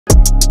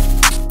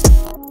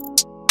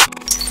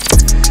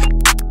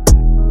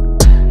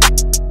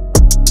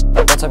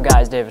What's up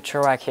guys,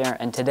 DAVECHER here,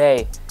 and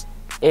today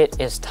it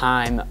is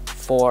time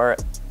for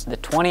the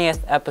 20th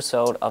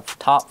episode of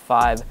Top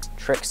 5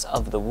 Tricks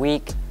of the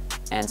Week.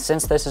 And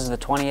since this is the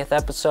 20th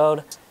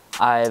episode,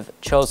 I've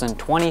chosen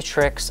 20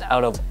 tricks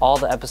out of all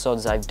the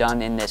episodes I've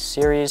done in this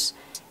series,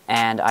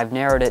 and I've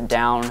narrowed it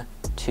down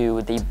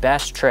to the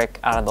best trick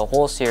out of the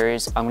whole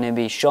series. I'm going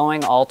to be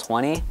showing all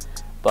 20,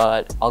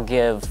 but I'll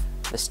give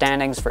the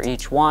standings for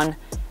each one.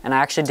 And I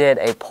actually did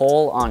a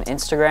poll on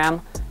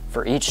Instagram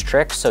for each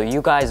trick, so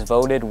you guys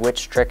voted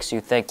which tricks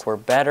you think were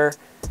better.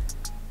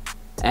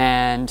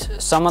 And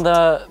some of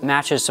the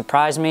matches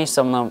surprised me,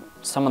 some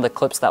of the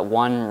clips that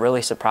won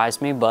really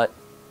surprised me, but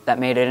that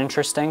made it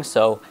interesting.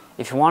 So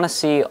if you want to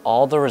see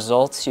all the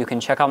results, you can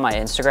check out my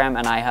Instagram,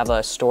 and I have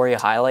a story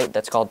highlight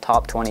that's called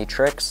Top 20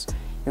 Tricks.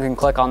 You can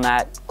click on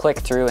that, click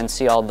through, and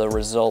see all the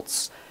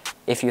results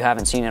if you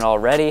haven't seen it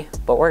already.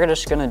 But we're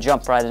just gonna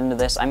jump right into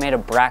this. I made a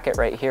bracket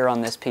right here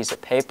on this piece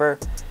of paper.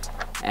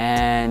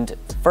 And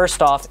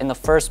first off, in the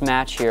first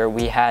match here,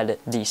 we had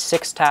the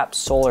 6-tap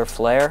solar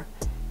flare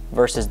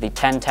versus the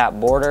 10-tap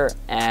border,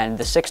 and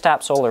the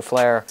 6-tap solar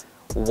flare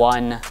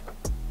won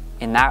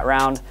in that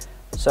round.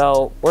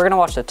 So we're gonna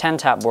watch the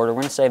 10-tap border.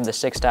 We're gonna save the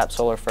 6-tap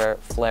solar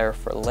flare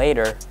for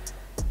later.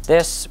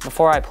 This,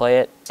 before I play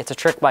it, it's a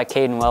trick by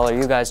Caden Weller.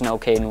 You guys know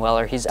Caden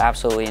Weller. He's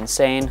absolutely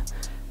insane.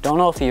 Don't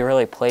know if he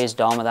really plays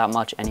Dama that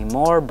much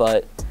anymore,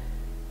 but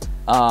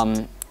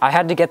I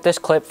had to get this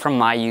clip from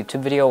my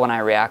YouTube video when I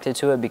reacted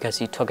to it because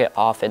he took it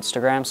off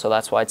Instagram, so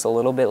that's why it's a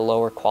little bit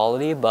lower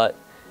quality, but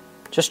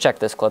just check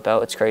this clip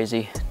out. It's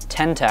crazy.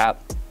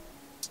 10-tap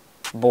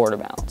border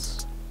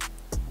bounce.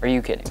 Are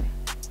you kidding me?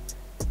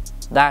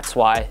 That's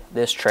why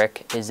this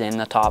trick is in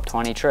the top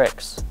 20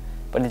 tricks.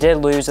 But it did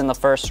lose in the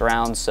first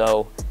round,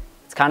 so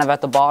it's kind of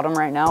at the bottom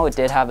right now. It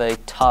did have a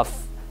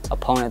tough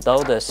opponent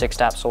though. The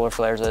 6-tap solar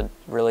flare is a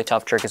really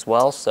tough trick as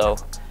well, so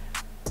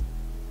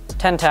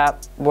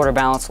 10-tap border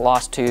balance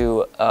lost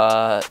to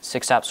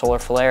 6-tap solar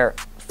flare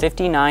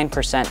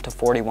 59% to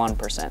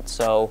 41%.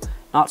 So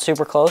not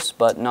super close,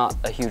 but not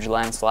a huge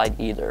landslide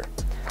either.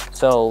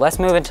 So let's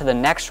move into the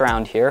next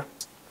round here.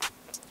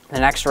 The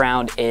next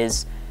round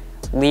is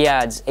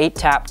Liad's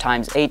 8-tap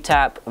times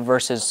 8-tap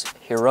versus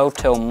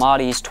Hiroto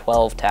Madi's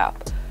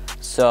 12-tap.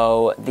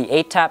 So the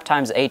 8-tap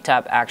times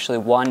 8-tap actually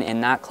won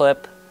in that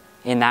clip,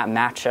 in that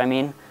match I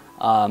mean.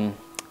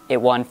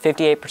 It won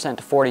 58%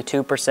 to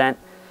 42%.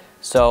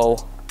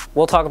 So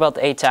we'll talk about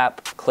the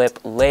 8-tap clip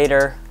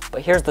later,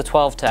 but here's the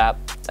 12-tap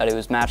that it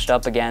was matched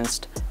up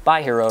against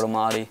by Hiroto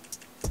Madi.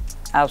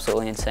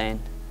 Absolutely insane.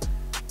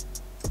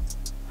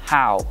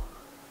 How?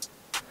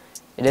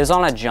 It is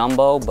on a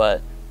jumbo,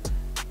 but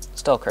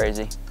still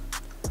crazy.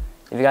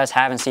 If you guys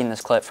haven't seen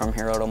this clip from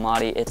Hiroto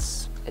Madi,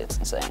 it's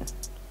insane.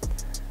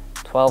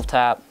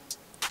 12-tap,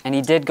 and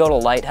he did go to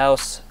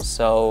Lighthouse,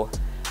 so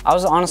I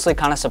was honestly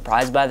kind of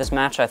surprised by this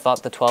match. I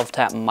thought the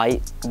 12-tap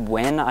might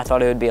win. I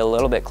thought it would be a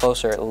little bit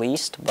closer at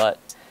least, but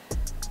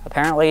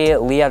apparently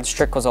Liad's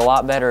trick was a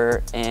lot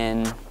better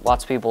in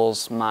lots of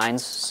people's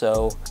minds,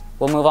 so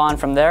we'll move on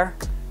from there.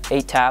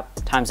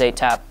 8-tap times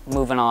 8-tap,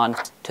 moving on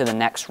to the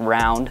next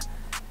round.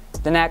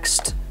 The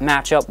next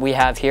matchup we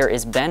have here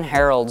is Ben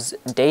Harold's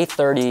Day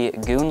 30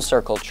 Goon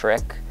Circle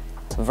trick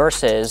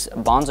versus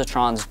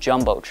Bonzatron's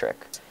Jumbo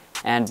trick.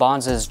 And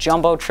Bonza's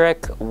Jumbo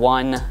trick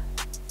won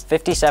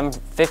 53%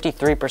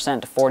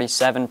 to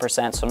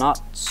 47%, so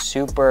not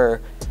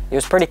super, it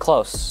was pretty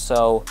close.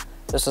 So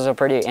this was a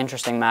pretty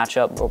interesting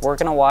matchup, but we're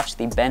gonna watch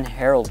the Ben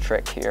Harold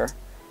trick here.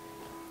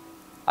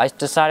 I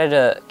decided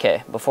to,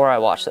 okay, before I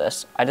watch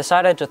this, I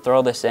decided to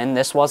throw this in.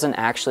 This wasn't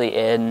actually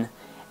in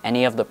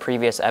any of the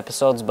previous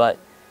episodes, but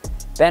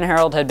Ben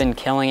Harold had been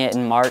killing it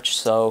in March,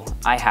 so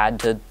I had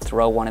to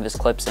throw one of his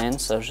clips in,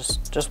 so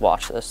just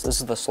watch this.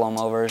 This is the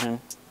slow-mo version.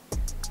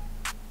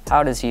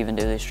 How does he even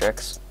do these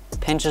tricks?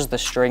 Pinches the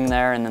string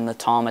there, and then the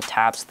Tama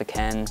taps the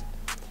Ken,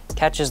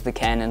 catches the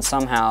Ken, and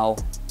somehow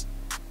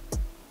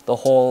the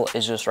hole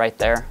is just right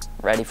there,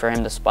 ready for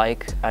him to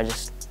spike.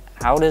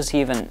 How does he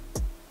even,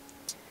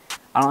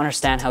 I don't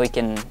understand how he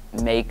can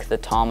make the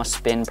Tama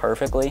spin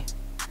perfectly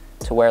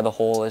to where the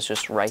hole is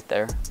just right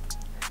there.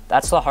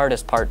 That's the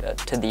hardest part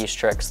to these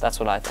tricks. That's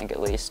what I think, at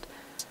least.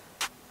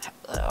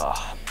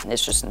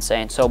 It's just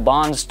insane. So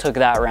Bonds took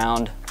that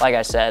round, like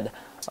I said.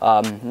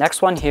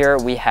 Next one here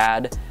we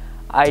had,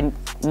 I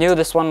knew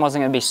this one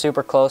wasn't going to be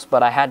super close,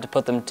 but I had to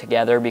put them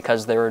together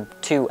because there were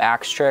two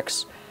axe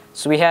tricks.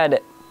 So we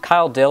had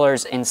Kyle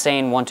Diller's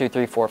insane 1, 2,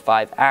 3, 4,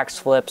 5 axe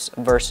flips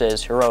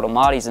versus Hiroto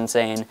Madi's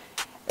insane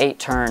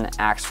 8-turn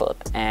axe flip.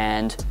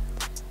 And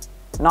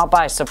not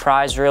by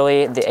surprise,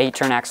 really, the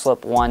 8-turn axe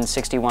flip won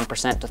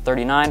 61% to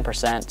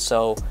 39%,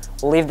 so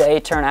we'll leave the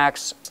 8-turn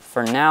axe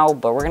for now,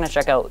 but we're going to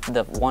check out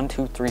the 1,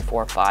 2, 3,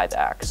 4, 5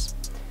 axe.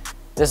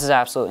 This is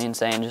absolutely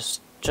insane.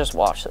 Just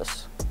watch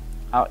this.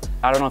 I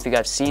don't know if you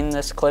guys seen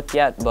this clip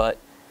yet, but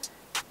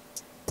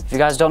if you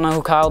guys don't know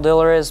who Kyle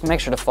Diller is, make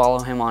sure to follow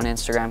him on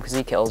Instagram because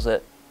he kills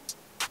it.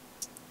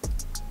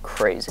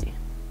 Crazy.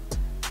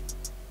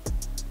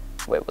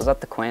 Wait, was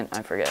that the quint?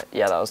 I forget.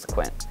 Yeah, that was the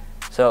quint.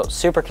 So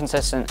super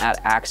consistent at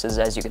axes,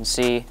 as you can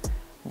see.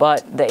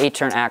 But the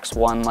 8-turn axe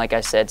won, like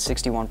I said,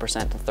 61%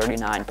 to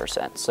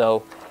 39%.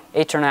 So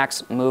 8-turn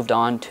axe moved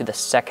on to the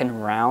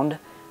second round.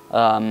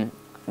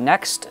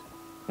 Next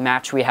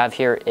match we have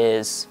here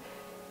is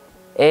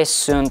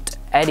Sunt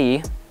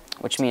Eddie,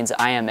 which means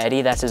I am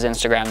Eddie. That's his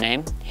Instagram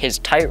name. His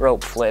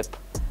tightrope flip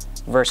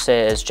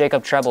versus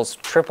Jacob Treble's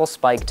triple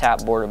spike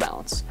tap border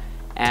balance.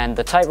 And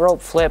the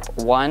tightrope flip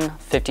won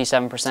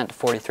 57% to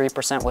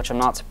 43%, which I'm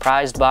not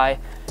surprised by.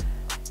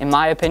 In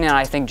my opinion,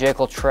 I think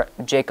Jacob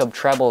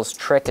Treble's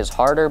trick is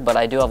harder, but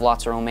I do have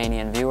lots of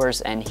Romanian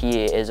viewers, and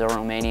he is a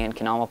Romanian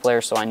Kendama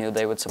player, so I knew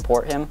they would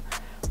support him.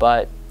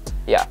 But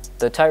yeah,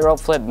 the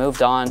tightrope flip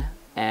moved on,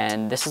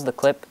 and this is the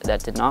clip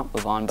that did not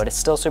move on, but it's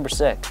still super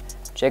sick.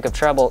 Jacob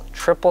Treble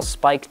triple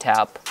spike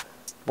tap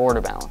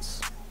border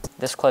balance.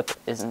 This clip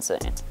is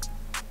insane.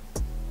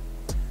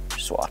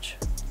 Just watch.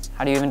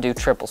 How do you even do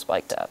triple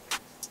spike tap?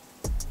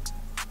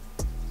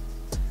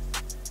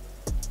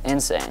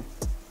 Insane.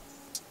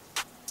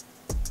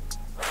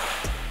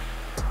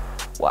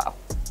 Wow.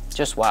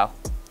 Just wow.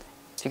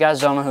 If you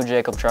guys don't know who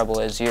Jacob Treble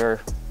is, you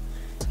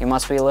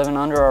must be living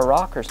under a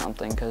rock or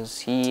something, because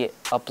he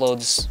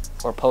posts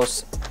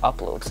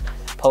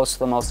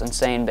the most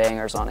insane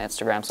bangers on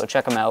Instagram, so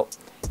check him out.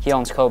 He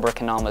owns Cobra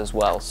Kendama as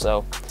well.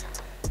 So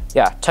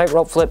yeah,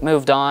 tightrope flip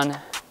moved on,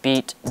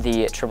 beat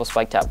the triple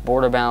spike tap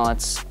border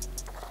balance.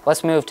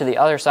 Let's move to the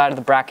other side of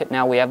the bracket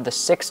now. We have the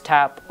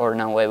 6-tap, or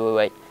no,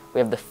 wait. We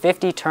have the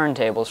 50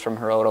 turntables from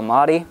Hiroto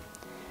Madi,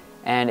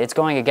 and it's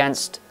going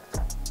against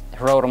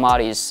Hiroto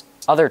Madi's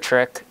other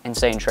trick,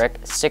 insane trick,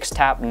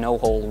 6-tap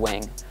no-hole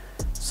wing.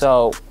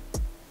 So,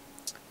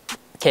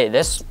 okay,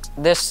 this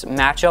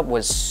matchup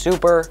was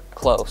super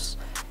close.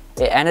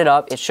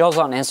 It shows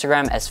on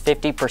Instagram as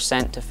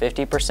 50% to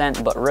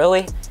 50%, but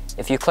really,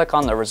 if you click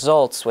on the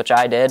results, which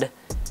I did,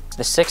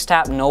 the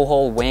 6-tap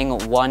no-hole wing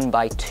won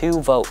by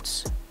 2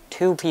 votes.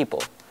 2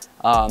 people.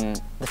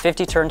 The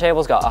 50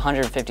 turntables got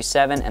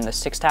 157, and the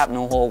 6-tap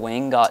no-hole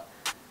wing got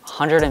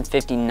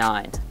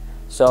 159.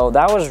 So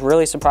that was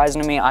really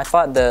surprising to me. I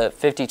thought the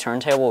 50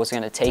 turntable was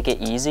going to take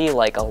it easy,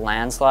 like a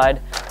landslide,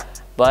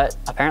 but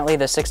apparently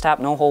the 6-tap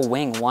no-hole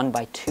wing won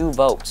by 2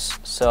 votes.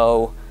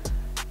 So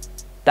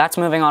that's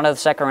moving on to the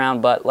second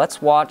round, but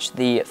let's watch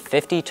the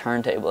 50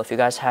 turntable. If you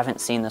guys haven't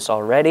seen this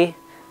already,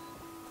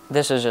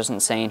 this is just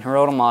insane.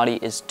 Hiroto Madi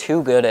is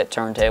too good at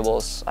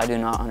turntables. I do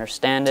not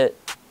understand it.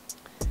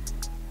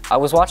 I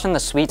was watching the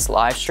Sweets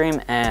live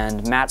stream,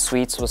 and Matt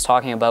Sweets was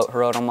talking about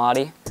Hiroto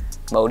Madi.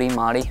 Modi,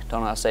 don't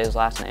know how to say his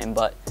last name,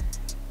 but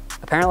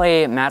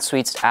apparently Matt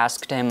Sweets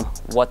asked him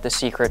what the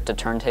secret to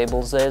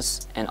turntables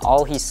is, and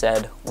all he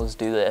said was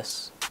do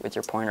this with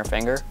your pointer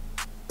finger.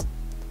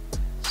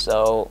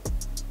 So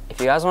if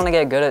you guys want to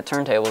get good at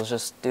turntables,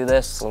 just do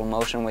this little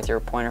motion with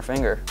your pointer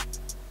finger,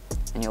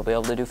 and you'll be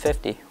able to do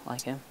 50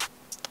 like him.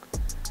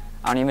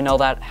 I don't even know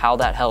how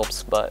that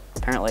helps, but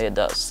apparently it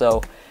does.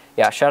 So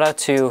yeah, shout out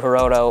to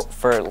Hiroto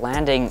for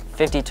landing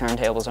 50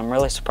 turntables. I'm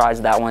really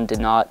surprised that one did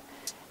not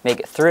make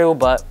it through,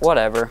 but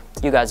whatever.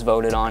 You guys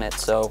voted on it,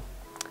 so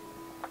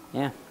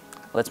yeah.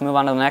 Let's move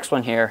on to the next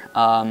one here.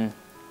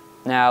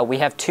 Now, we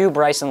have 2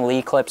 Bryson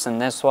Lee clips in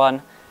this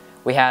one.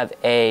 We have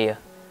a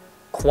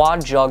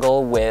quad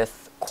juggle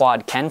with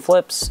quad Ken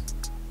flips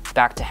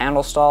back to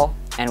handle stall,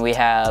 and we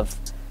have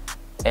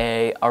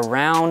a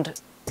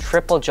round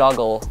triple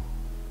juggle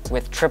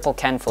with triple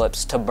Ken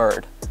flips to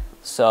bird.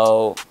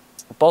 So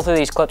both of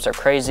these clips are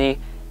crazy.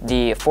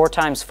 The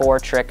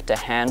 4x4 trick to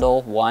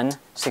handle won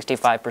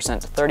 65%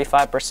 to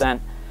 35%.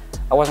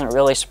 I wasn't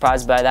really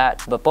surprised by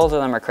that, but both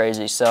of them are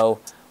crazy. So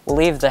we'll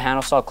leave the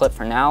handle stall clip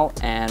for now,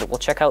 and we'll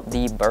check out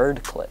the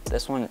bird clip.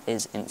 This one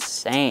is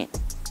insane.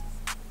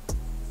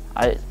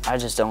 I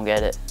just don't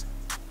get it.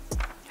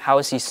 How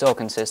is he so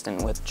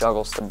consistent with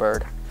juggles to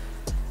bird?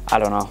 I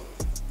don't know.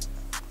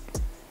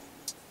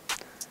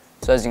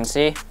 So as you can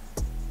see,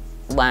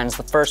 lands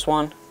the first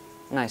one,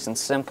 nice and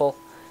simple.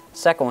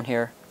 Second one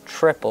here,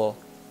 triple,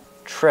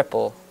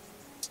 triple,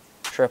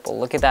 triple.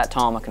 Look at that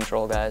Tama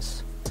control,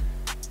 guys.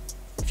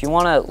 If you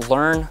want to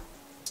learn,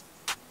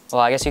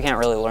 well, I guess you can't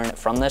really learn it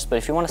from this, but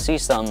if you want to see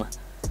some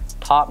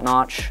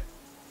top-notch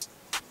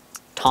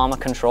Tama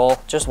control,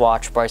 just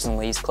watch Bryson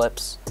Lee's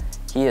clips.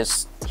 He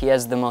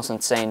has the most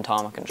insane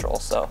Tama control.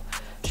 So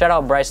shout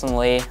out Bryson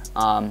Lee.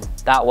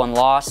 That one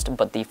lost,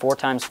 but the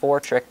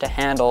 4x4 trick to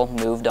handle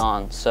moved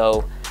on.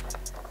 So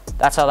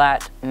that's how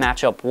that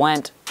matchup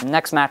went.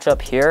 Next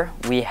matchup here,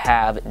 we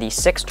have the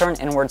 6-turn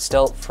inward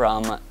stilt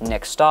from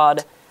Nick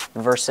Stodd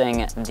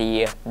versus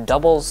the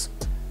doubles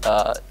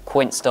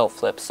quint stilt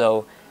flip.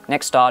 So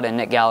Nick Stodd and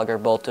Nick Gallagher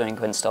both doing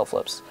quint stilt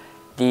flips.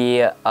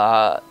 The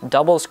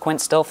doubles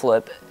quint stilt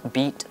flip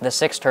beat the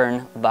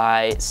 6-turn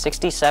by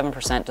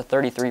 67% to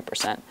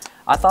 33%.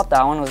 I thought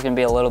that one was going to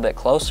be a little bit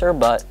closer,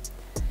 but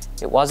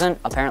it wasn't.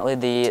 Apparently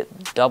the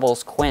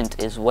doubles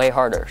quint is way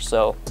harder.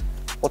 So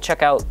we'll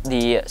check out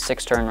the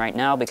 6-turn right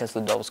now because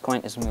the doubles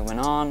quint is moving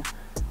on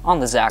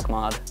the Zach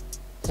mod.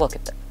 Look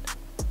at that.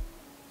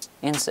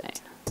 Insane.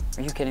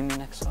 Are you kidding me,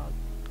 Nick Stodd?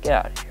 Get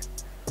out of here.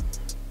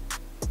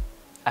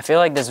 I feel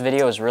like this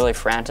video is really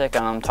frantic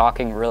and I'm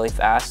talking really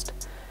fast,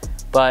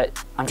 but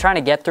I'm trying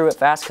to get through it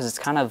fast because it's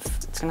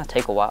gonna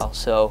take a while.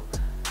 So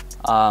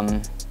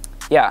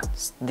yeah,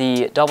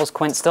 the doubles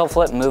quint stilt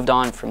flip moved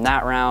on from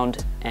that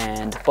round,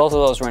 and both of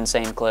those were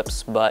insane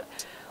clips. But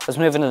let's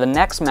move into the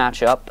next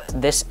matchup.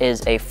 This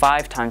is a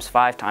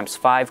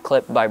 5x5x5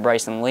 clip by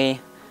Bryson Lee.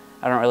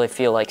 I don't really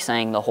feel like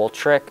saying the whole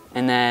trick.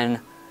 And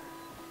then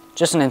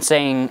just an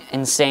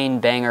insane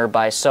banger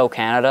by So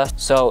Canada.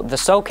 So the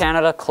So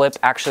Canada clip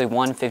actually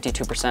won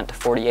 52% to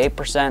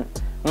 48%. I'm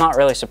not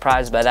really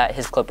surprised by that.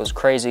 His clip was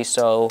crazy.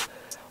 So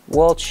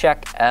we'll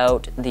check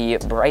out the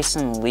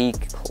Bryson Lee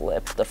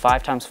clip, the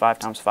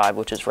 5x5x5,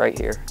 which is right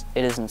here.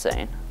 It is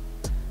insane.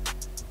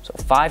 So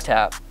 5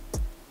 tap,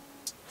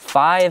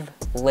 5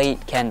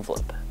 late Ken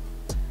flip.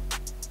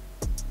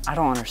 I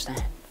don't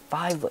understand.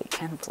 5 late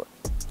Ken flip.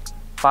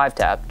 5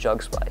 tap,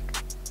 jug spike.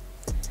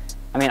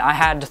 I mean, I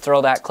had to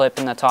throw that clip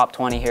in the top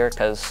 20 here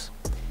because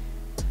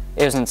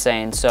it was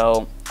insane.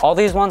 So all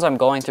these ones I'm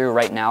going through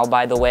right now,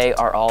 by the way,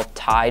 are all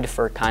tied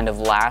for kind of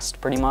last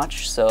pretty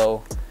much.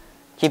 So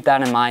keep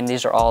that in mind.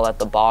 These are all at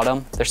the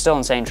bottom. They're still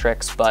insane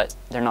tricks, but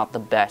they're not the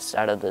best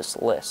out of this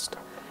list.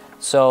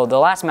 So the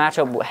last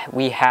matchup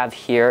we have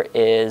here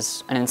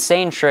is an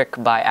insane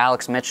trick by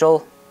Alex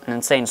Mitchell, an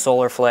insane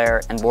solar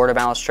flare and border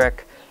balance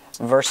trick,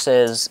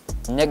 versus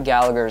Nick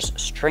Gallagher's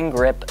string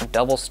grip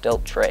double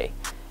stilt tray.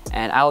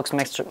 And Alex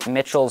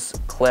Mitchell's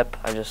clip,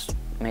 I just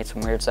made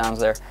some weird sounds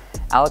there.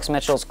 Alex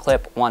Mitchell's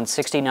clip won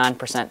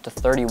 69% to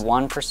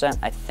 31%,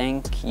 I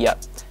think.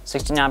 Yep,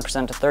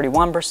 69% to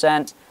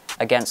 31%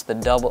 against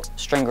the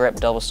string grip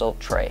double stilt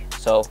tray.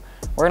 So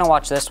we're gonna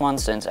watch this one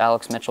since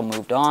Alex Mitchell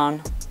moved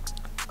on.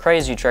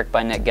 Crazy trick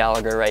by Nick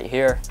Gallagher right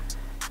here.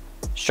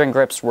 String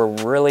grips were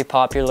really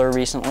popular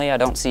recently. I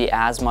don't see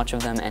as much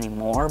of them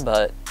anymore,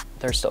 but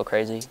they're still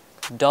crazy.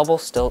 Double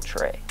stilt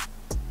tray.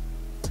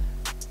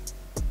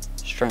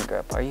 String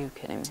grip, are you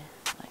kidding me?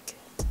 Like,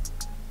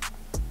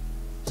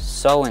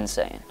 so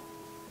insane.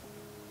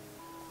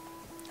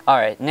 All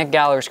right, Nick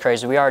Gallagher's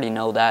crazy, we already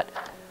know that.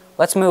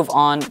 Let's move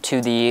on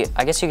to the,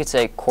 I guess you could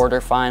say,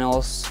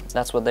 quarterfinals.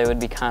 That's what they would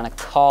be kind of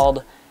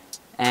called.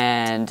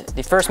 And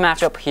the first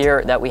matchup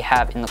here that we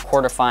have in the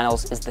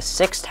quarterfinals is the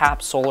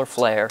 6-tap solar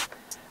flare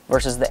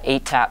versus the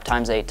 8-tap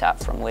x 8-tap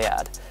from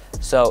Liad.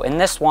 So in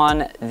this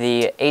one,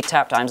 the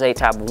 8-tap x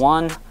 8-tap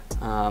won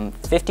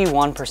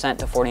 51%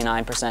 to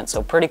 49%,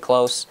 so pretty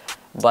close,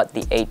 but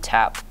the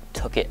 8-tap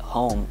took it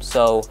home.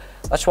 So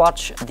let's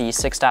watch the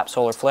 6-tap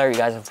solar flare. You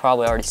guys have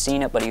probably already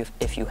seen it, but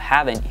if you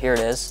haven't, here it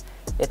is.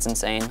 It's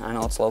insane. I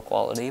know it's low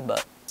quality,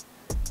 but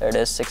there it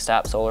is,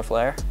 6-tap solar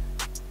flare.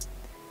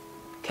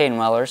 Caden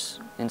Weller's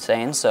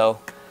insane. So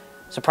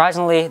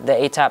surprisingly, the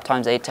 8-tap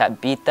x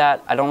 8-tap beat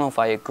that. I don't know if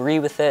I agree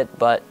with it,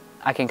 but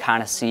I can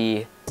kind of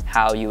see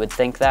how you would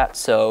think that.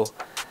 So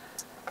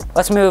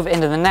let's move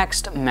into the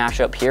next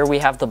mashup here. We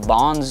have the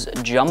Bonds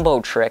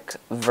Jumbo Trick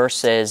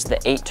versus the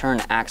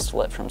 8-turn axe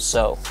flip from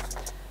So.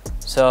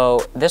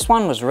 So this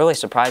one was really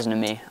surprising to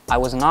me. I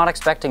was not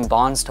expecting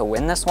Bonds to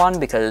win this one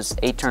because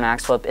 8-turn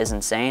axe flip is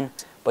insane,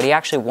 but he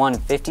actually won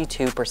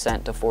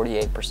 52% to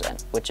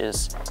 48%, which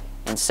is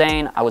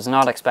insane. I was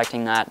not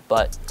expecting that,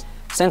 but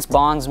since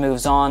Bonds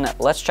moves on,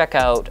 let's check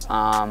out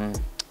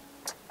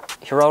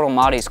Hiroto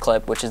Madi's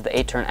clip, which is the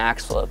 8-turn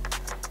axe flip,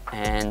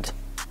 and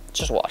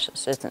just watch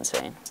this, it's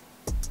insane.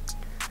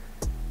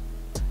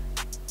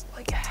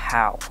 Like,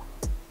 how?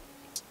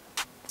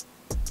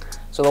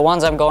 So the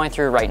ones I'm going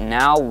through right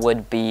now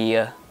would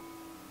be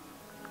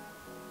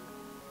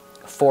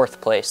 4th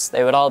place.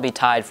 They would all be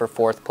tied for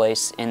 4th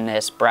place in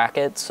this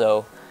bracket,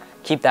 so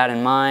keep that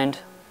in mind.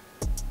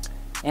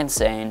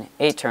 Insane.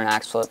 8-turn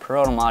axe flip.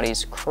 Hiroto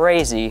Madi's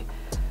crazy.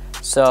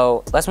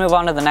 So let's move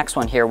on to the next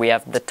one here. We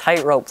have the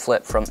tightrope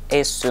flip from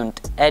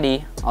Sunt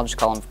Eddie. I'll just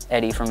call him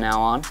Eddie from now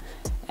on.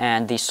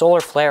 And the solar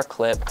flare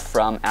clip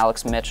from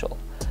Alex Mitchell.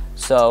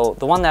 So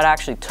the one that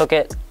actually took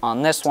it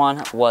on this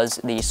one was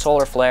the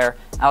solar flare.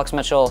 Alex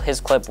Mitchell, his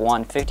clip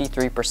won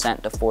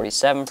 53% to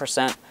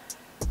 47%.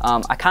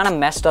 I kind of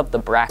messed up the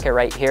bracket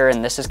right here,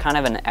 and this is kind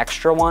of an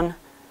extra one.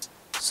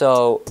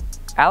 So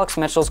Alex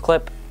Mitchell's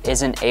clip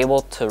isn't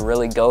able to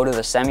really go to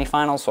the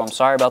semifinals, so I'm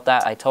sorry about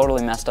that. I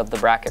totally messed up the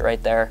bracket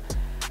right there.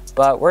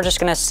 But we're just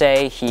gonna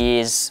say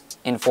he's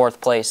in 4th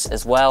place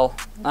as well.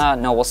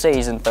 No, we'll say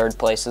he's in 3rd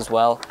place as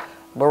well.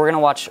 But we're gonna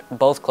watch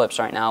both clips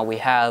right now. We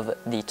have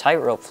the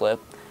tightrope flip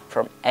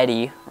from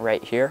Eddie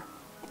right here.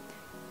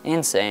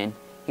 Insane.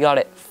 He got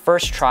it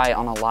first try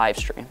on a live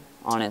stream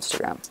on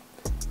Instagram.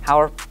 How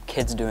are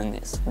kids doing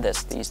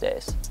this these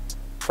days?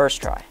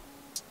 First try.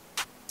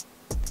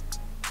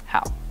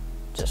 How?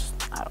 Just,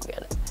 I don't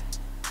get it.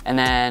 And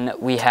then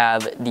we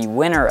have the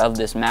winner of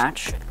this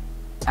match,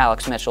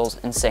 Alex Mitchell's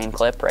insane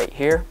clip right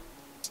here.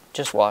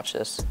 Just watch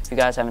this. If you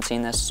guys haven't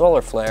seen this,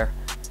 solar flare,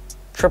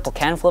 triple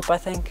Ken flip, I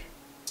think.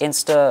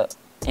 Insta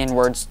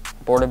inwards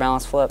border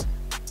balance flip.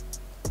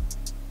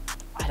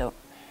 I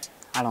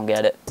don't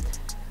get it.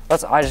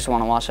 I just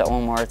want to watch that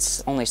one more.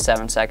 It's only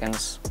 7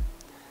 seconds.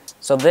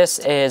 So this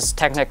is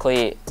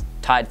technically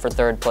tied for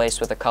 3rd place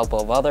with a couple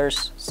of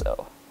others,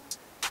 so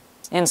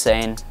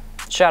insane.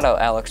 Shout out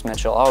Alex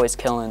Mitchell, always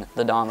killing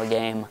the Dama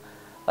game.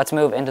 Let's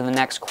move into the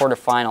next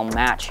quarterfinal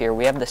match here.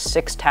 We have the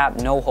 6-tap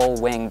no-hole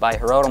wing by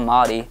Hiroto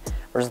Madi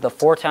versus the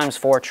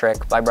 4x4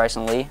 trick by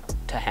Bryson Lee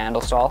to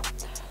handle stall.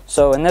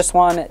 So in this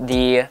one,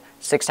 the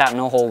 6-tap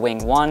no-hole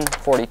wing won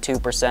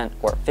 42%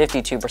 or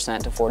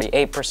 52% to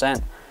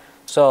 48%.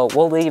 So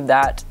we'll leave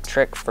that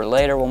trick for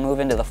later. We'll move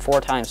into the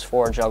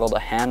 4x4 juggle to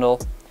handle.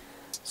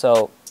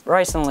 So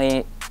Bryson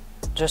Lee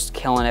just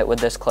killing it with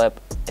this clip.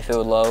 If it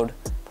would load,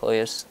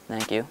 please,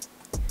 thank you.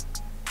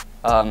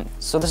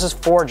 So this is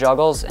 4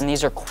 juggles, and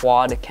these are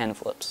quad Ken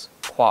flips.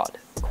 Quad,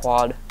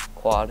 quad,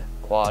 quad,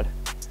 quad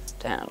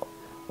to handle.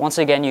 Once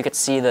again, you could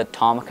see the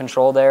Tama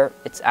control there.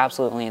 It's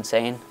absolutely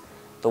insane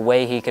the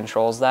way he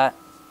controls that.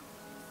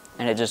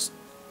 And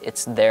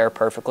it's there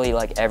perfectly,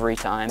 like every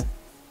time.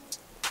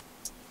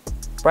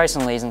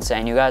 Bryson Lee's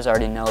insane. You guys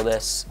already know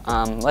this.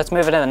 Let's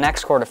move into the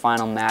next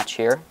quarterfinal match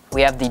here.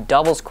 We have the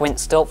doubles quint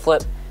stilt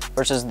flip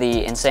versus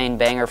the insane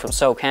banger from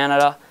So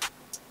Canada,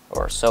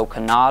 or So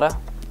Canada.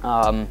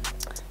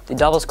 The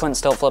doubles quint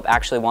stilt flip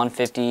actually won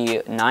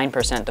 59%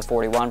 to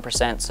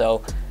 41%,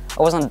 so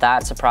I wasn't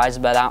that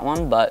surprised by that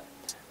one, but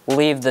we'll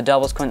leave the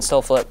doubles quint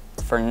stilt flip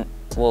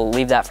we'll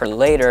leave that for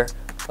later.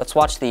 Let's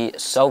watch the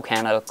So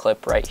Canada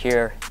clip right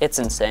here. It's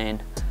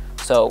insane.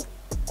 So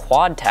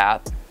quad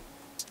tap,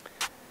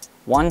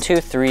 1, 2,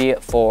 3,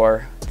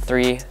 4,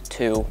 3,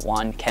 2,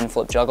 1, Ken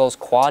flip juggles,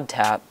 quad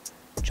tap,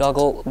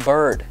 juggle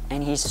bird,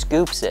 and he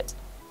scoops it.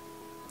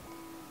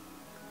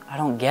 I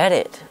don't get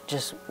it.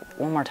 Just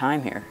one more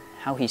time here.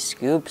 How he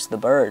scoops the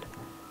bird.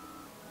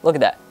 Look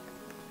at that.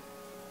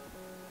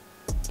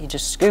 He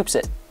just scoops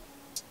it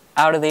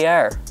out of the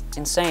air.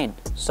 Insane.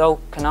 So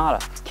Canada,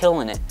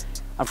 killing it.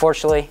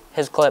 Unfortunately,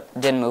 his clip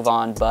didn't move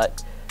on,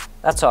 but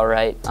that's all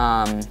right.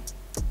 I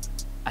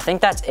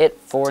think that's it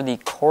for the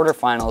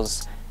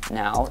quarterfinals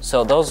now.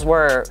 So those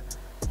were,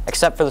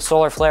 except for the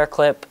solar flare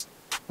clip,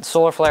 the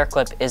solar flare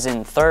clip is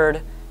in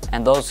 3rd,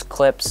 and those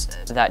clips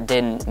that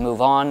didn't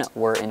move on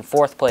were in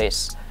 4th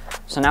place.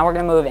 So now we're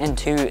gonna move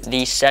into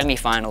the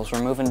semifinals.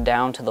 We're moving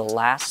down to the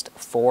last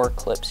 4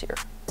 clips here.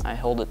 I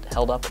held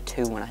up a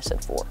 2 when I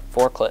said 4.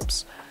 4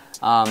 clips.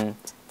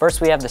 First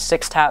we have the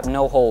 6-tap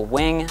no-hole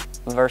wing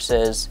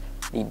versus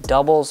the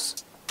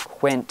doubles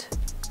quint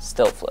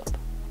stilt flip.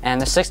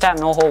 And the 6-tap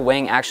no-hole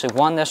wing actually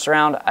won this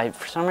round.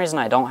 For some reason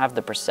I don't have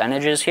the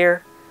percentages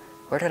here.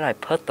 Where did I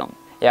put them?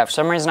 Yeah, for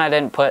some reason I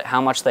didn't put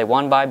how much they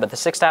won by, but the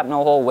 6-tap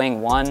no-hole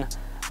wing won.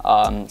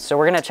 So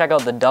we're gonna check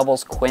out the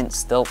doubles quint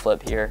stilt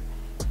flip here.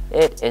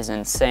 It is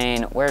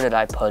insane. Where did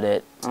I put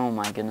it? Oh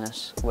my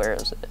goodness, where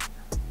is it?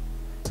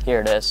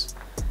 Here it is.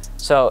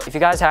 So if you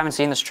guys haven't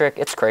seen this trick,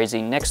 it's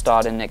crazy. Nick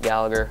Stott and Nick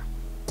Gallagher.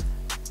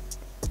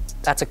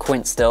 That's a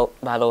quint stilt,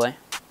 by the way.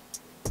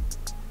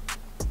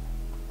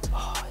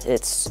 Oh,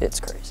 it's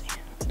crazy.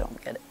 I don't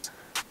get it.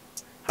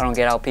 I don't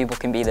get how people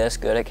can be this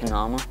good at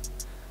Kendama.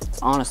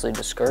 It's honestly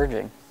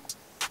discouraging.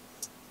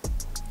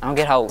 I don't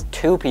get how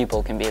 2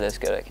 people can be this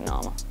good at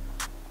Kendama.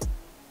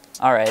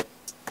 All right.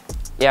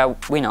 Yeah,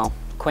 we know.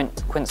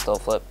 Quint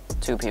stilt flip,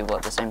 2 people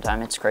at the same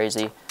time. It's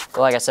crazy. But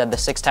like I said, the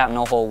 6-tap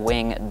no-hole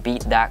wing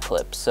beat that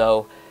clip.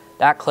 So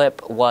that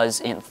clip was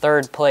in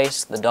 3rd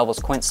place. The doubles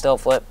quint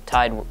stilt flip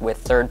tied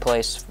with 3rd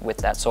place with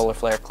that solar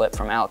flare clip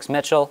from Alex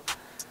Mitchell.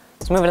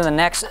 Let's move into the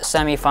next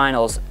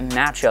semifinals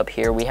matchup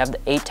here. We have the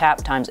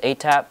 8-tap times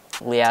 8-tap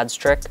Liad's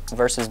trick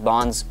versus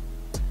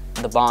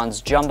the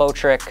Bond's jumbo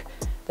trick.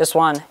 This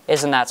one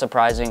isn't that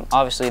surprising.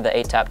 Obviously, the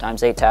 8-tap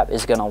times 8-tap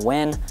is gonna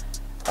win.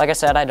 Like I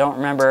said, I don't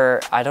remember,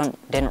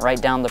 didn't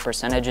write down the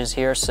percentages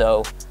here,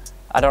 so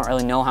I don't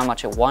really know how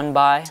much it won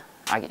by.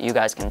 You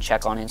guys can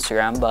check on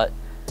Instagram, but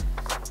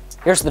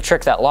here's the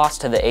trick that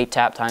lost to the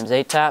 8-tap times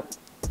 8-tap.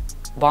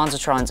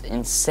 Bonzatron's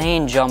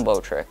insane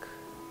jumbo trick.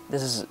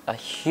 This is a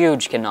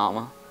huge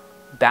Kendama.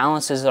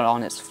 Balances it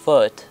on his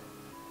foot.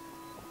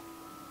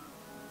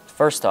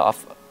 First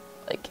off,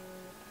 like,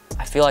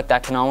 I feel like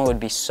that Kendama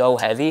would be so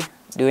heavy.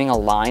 Doing a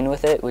line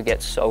with it would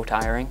get so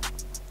tiring.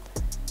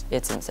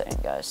 It's insane,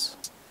 guys.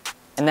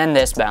 And then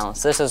this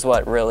balance. This is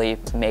what really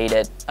made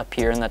it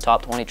appear in the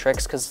top 20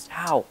 tricks, because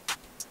how?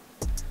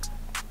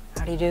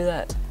 How do you do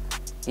that?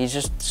 He's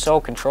just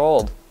so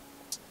controlled.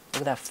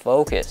 Look at that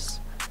focus.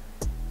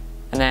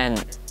 And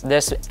then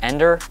this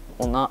ender,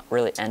 well, not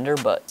really ender,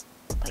 but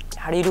like,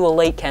 how do you do a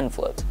late Ken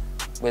flip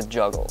with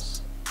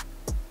juggles?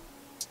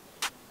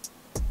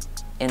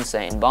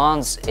 Insane.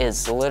 Bonds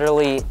is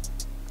literally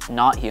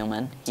not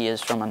human. He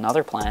is from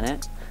another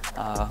planet.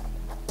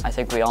 I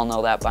think we all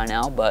know that by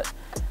now, but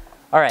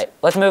all right,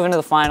 let's move into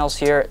the finals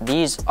here.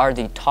 These are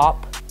the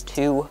top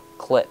 2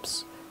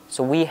 clips.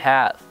 So we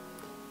have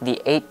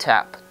the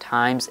 8-tap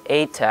times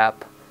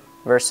 8-tap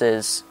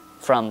versus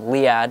from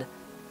Liad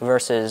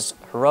versus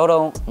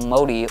Hiroto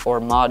Modi or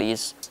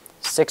Madi's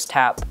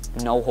 6-tap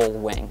no-hole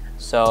wing.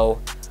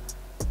 So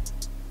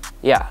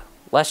yeah,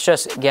 let's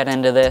just get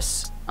into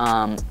this.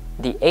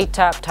 The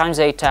 8-tap times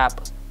 8-tap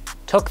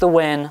took the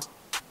win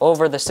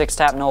over the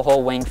 6-tap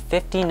no-hole wing,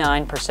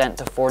 59%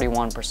 to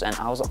 41%.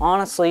 I was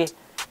honestly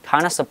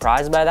kind of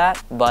surprised by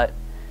that, but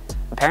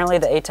apparently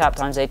the 8-tap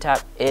times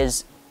 8-tap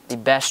is the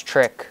best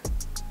trick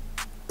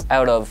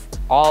out of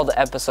all the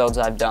episodes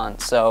I've done,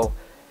 so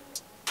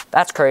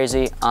that's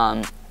crazy.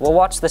 We'll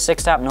watch the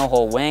 6-tap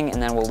no-hole wing, and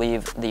then we'll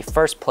leave the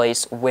first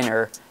place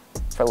winner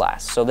for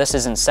last. So this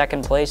is in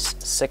second place,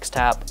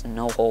 6-tap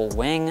no-hole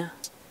wing.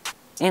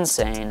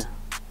 Insane.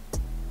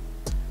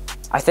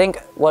 I think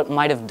what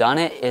might have done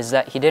it is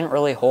that he didn't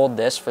really hold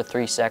this for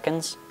 3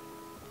 seconds.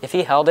 If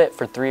he held it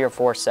for 3 or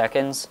 4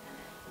 seconds,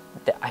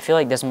 I feel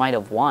like this might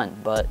have won,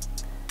 but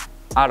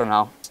I don't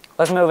know.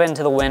 Let's move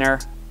into the winner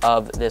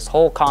of this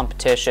whole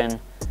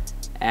competition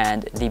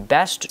and the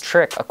best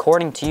trick,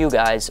 according to you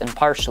guys and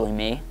partially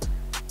me,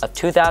 of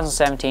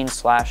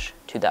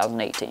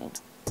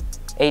 2017/2018.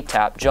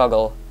 8-tap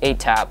juggle,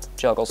 8-tap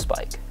juggle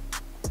spike.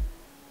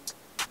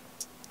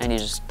 And he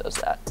just does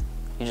that.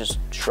 He just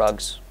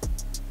shrugs.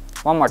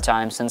 One more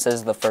time, since this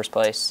is the first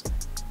place.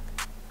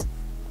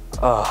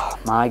 Oh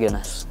my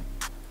goodness.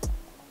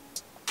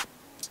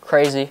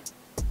 Crazy.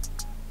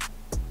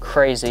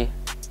 Crazy.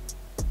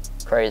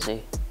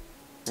 Crazy.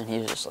 And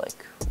he's just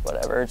like,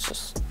 whatever, it's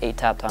just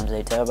 8-tap times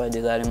 8-tap. I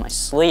do that in my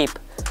sleep.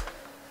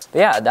 But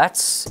yeah,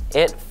 that's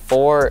it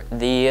for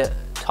the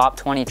top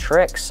 20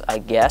 tricks, I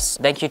guess.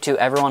 Thank you to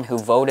everyone who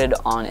voted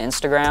on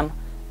Instagram.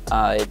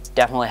 It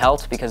definitely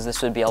helped because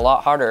this would be a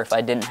lot harder if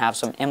I didn't have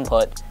some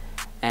input.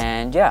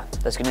 And yeah,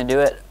 that's gonna do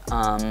it.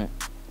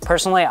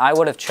 Personally, I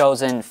would have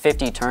chosen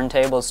 50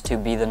 turntables to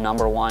be the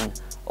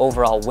 #1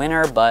 overall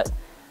winner, but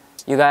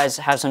you guys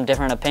have some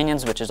different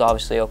opinions, which is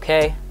obviously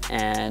okay.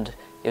 And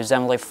it was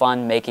definitely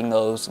fun making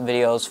those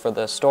videos for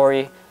the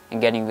story and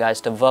getting you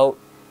guys to vote.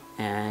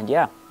 And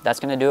yeah, that's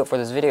gonna do it for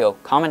this video.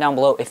 Comment down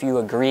below if you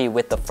agree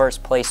with the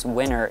first place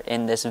winner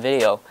in this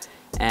video.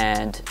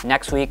 And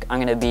next week, I'm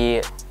gonna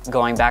be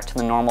going back to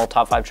the normal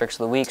top 5 tricks of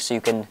the week, so you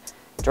can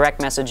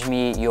direct message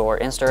me your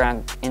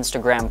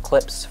Instagram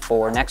clips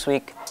for next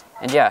week.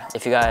 And yeah,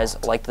 if you guys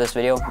liked this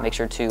video, make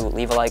sure to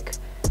leave a like,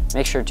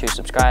 make sure to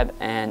subscribe,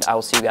 and I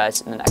will see you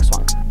guys in the next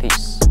one.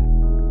 Peace.